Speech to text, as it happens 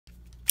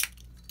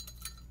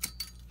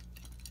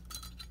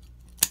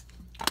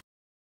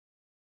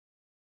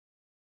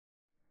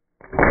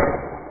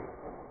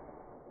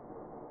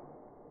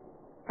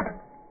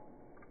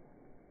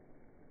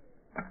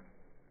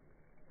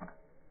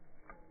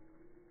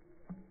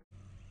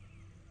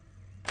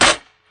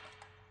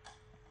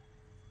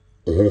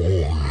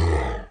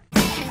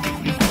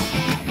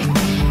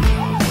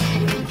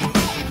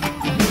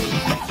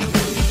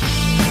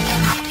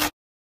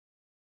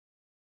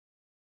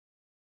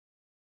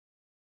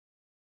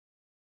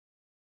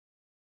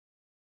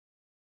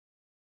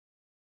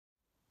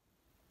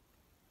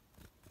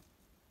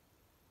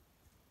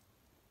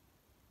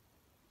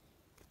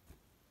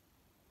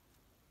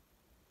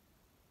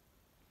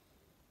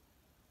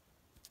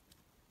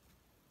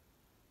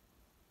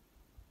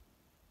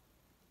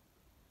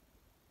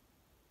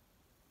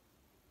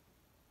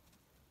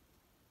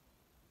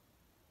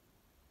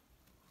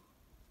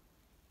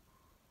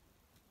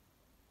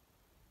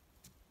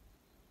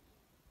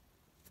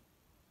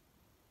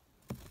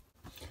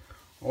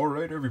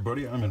Alright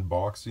everybody, I'm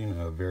unboxing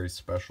a very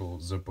special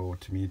Zippo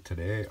to me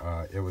today.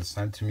 It was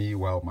sent to me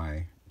while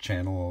my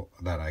channel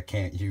that I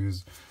can't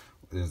use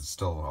is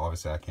still,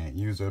 obviously I can't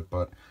use it,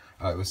 but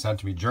it was sent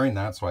to me during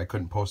that, so I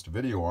couldn't post a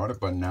video on it.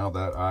 But now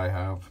that I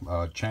have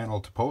a channel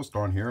to post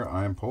on here,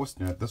 I am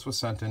posting it. This was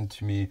sent in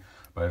to me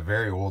by a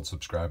very old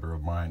subscriber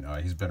of mine.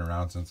 He's been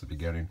around since the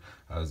beginning.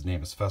 His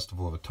name is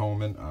Festival of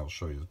Atonement. I'll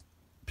show you the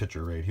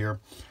picture right here.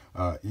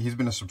 He's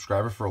been a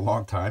subscriber for a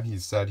long time. He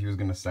said he was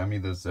going to send me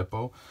this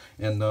Zippo,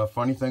 and the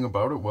funny thing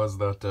about it was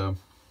that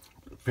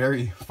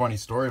very funny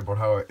story about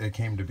how it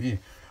came to be.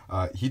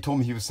 He told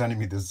me he was sending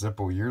me this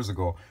Zippo years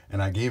ago,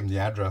 and I gave him the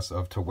address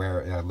of to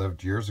where I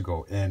lived years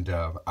ago, and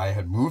I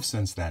had moved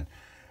since then,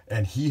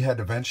 and he had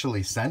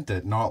eventually sent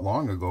it not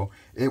long ago.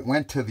 It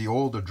went to the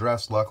old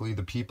address. Luckily,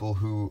 the people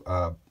who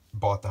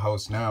bought the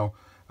house now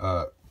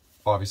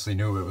obviously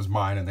knew it was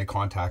mine, and they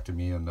contacted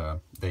me, and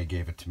they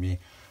gave it to me.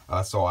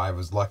 So I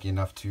was lucky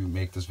enough to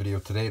make this video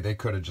today. They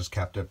could have just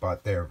kept it,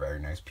 but they're very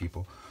nice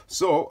people.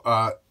 So,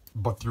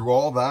 but through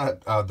all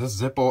that,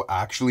 this Zippo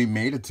actually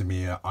made it to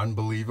me.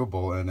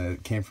 Unbelievable. And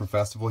it came from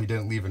Festival. He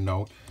didn't leave a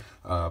note.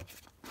 I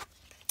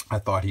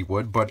thought he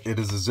would, but it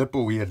is a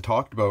Zippo we had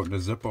talked about, and a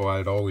Zippo I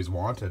had always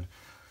wanted.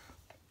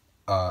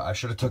 I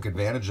should have took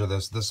advantage of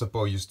this. This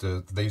Zippo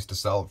they used to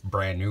sell it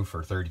brand new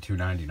for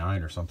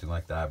 $32.99 or something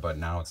like that, but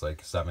now it's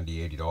like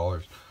 $70,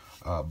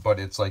 $80. But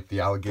it's like the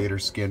alligator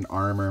skin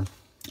armor.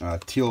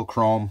 Teal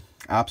chrome.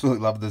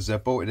 Absolutely love the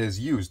Zippo. It is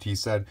used. He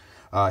said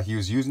he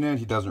was using it.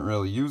 He doesn't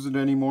really use it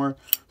anymore.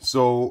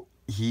 So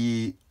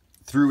he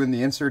threw in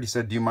the insert. He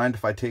said, do you mind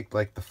if I take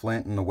like the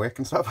flint and the wick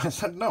and stuff? I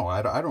said, no,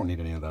 I don't need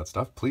any of that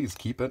stuff. Please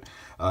keep it.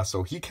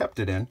 So he kept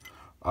it in.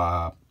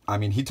 I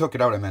mean, he took it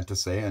out, I meant to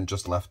say, and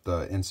just left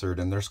the insert,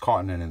 and there's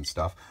cotton in it and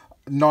stuff.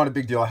 Not a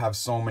big deal. I have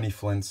so many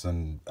flints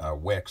and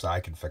wicks.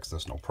 I can fix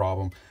this, no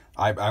problem.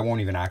 I won't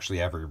even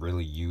actually ever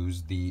really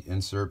use the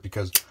insert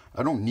because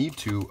I don't need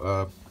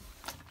to.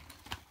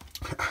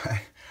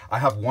 I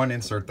have one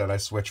insert that I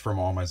switch from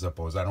all my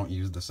Zippos. I don't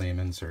use the same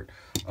insert.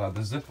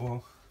 The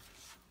Zippo,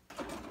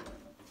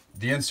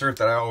 the insert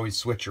that I always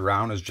switch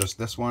around is just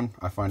this one.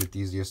 I find it the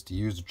easiest to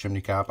use. The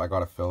chimney cap, I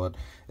gotta fill it.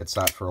 It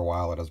sat for a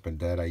while. It has been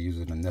dead. I use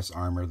it in this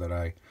armor that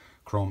I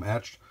chrome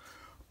etched.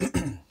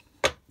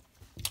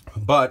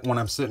 But when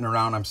I'm sitting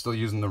around, I'm still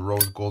using the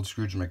rose gold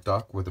Scrooge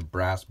McDuck with a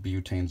brass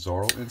butane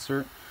Zorro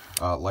insert.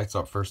 Lights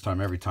up first time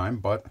every time,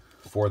 but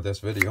for this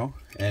video.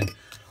 And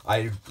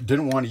I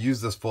didn't want to use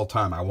this full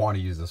time. I want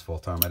to use this full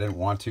time. I didn't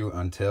want to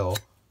until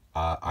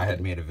I had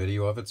made a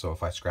video of it. So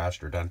if I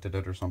scratched or dented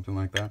it or something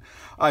like that,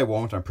 I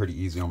won't. I'm pretty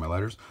easy on my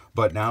letters.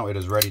 But now it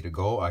is ready to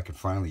go. I can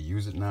finally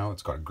use it now.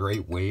 It's got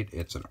great weight.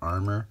 It's an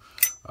armor.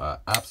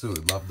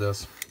 Absolutely love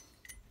this.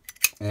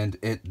 And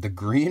the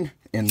green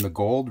and the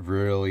gold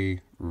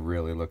really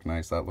look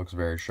nice. That looks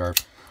very sharp.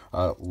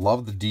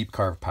 Love the deep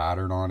carved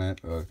pattern on it.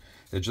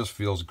 It just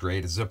feels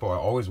great. A Zippo I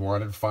always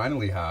wanted.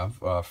 Finally have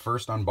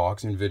first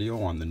unboxing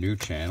video on the new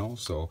channel.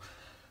 So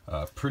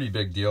pretty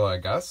big deal, I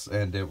guess.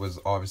 And it was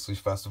obviously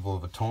Festival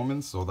of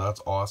Atonement, so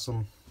that's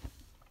awesome.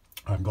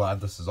 I'm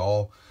glad this is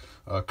all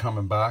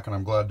coming back, and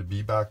I'm glad to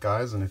be back,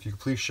 guys. And if you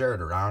could please share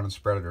it around and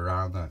spread it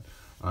around that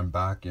I'm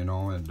back, you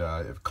know, and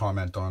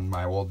comment on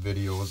my old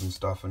videos and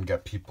stuff and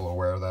get people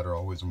aware that are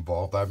always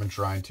involved. I've been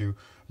trying to,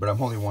 but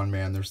I'm only one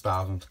man. There's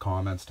thousands of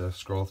comments to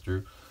scroll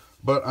through,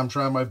 but I'm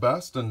trying my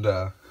best, and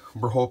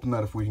we're hoping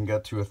that if we can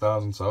get to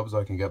 1,000 subs,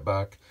 I can get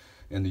back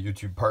in the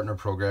YouTube partner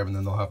program, and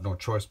then they'll have no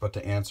choice but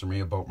to answer me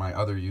about my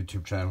other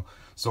YouTube channel.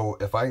 So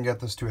if I can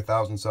get this to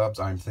 1,000 subs,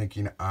 I'm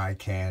thinking I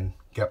can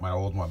get my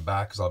old one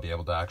back, because I'll be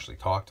able to actually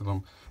talk to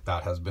them.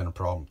 That has been a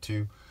problem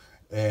too.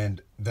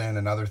 And then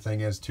another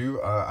thing is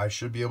too, I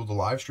should be able to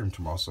live stream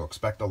tomorrow, so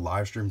expect a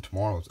live stream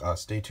tomorrow.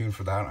 Stay tuned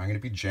for that. I'm going to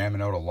be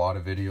jamming out a lot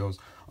of videos,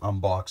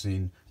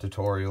 unboxing,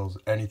 tutorials,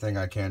 anything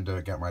I can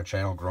to get my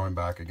channel growing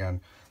back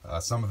again.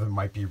 Some of it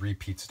might be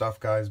repeat stuff,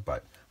 guys,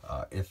 but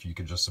if you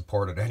could just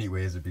support it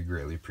anyways, it'd be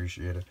greatly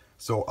appreciated.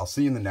 So I'll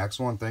see you in the next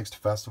one. Thanks to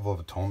Festival of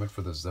Atonement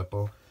for the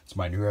Zippo. It's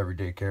my new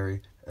everyday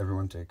carry.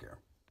 Everyone take care.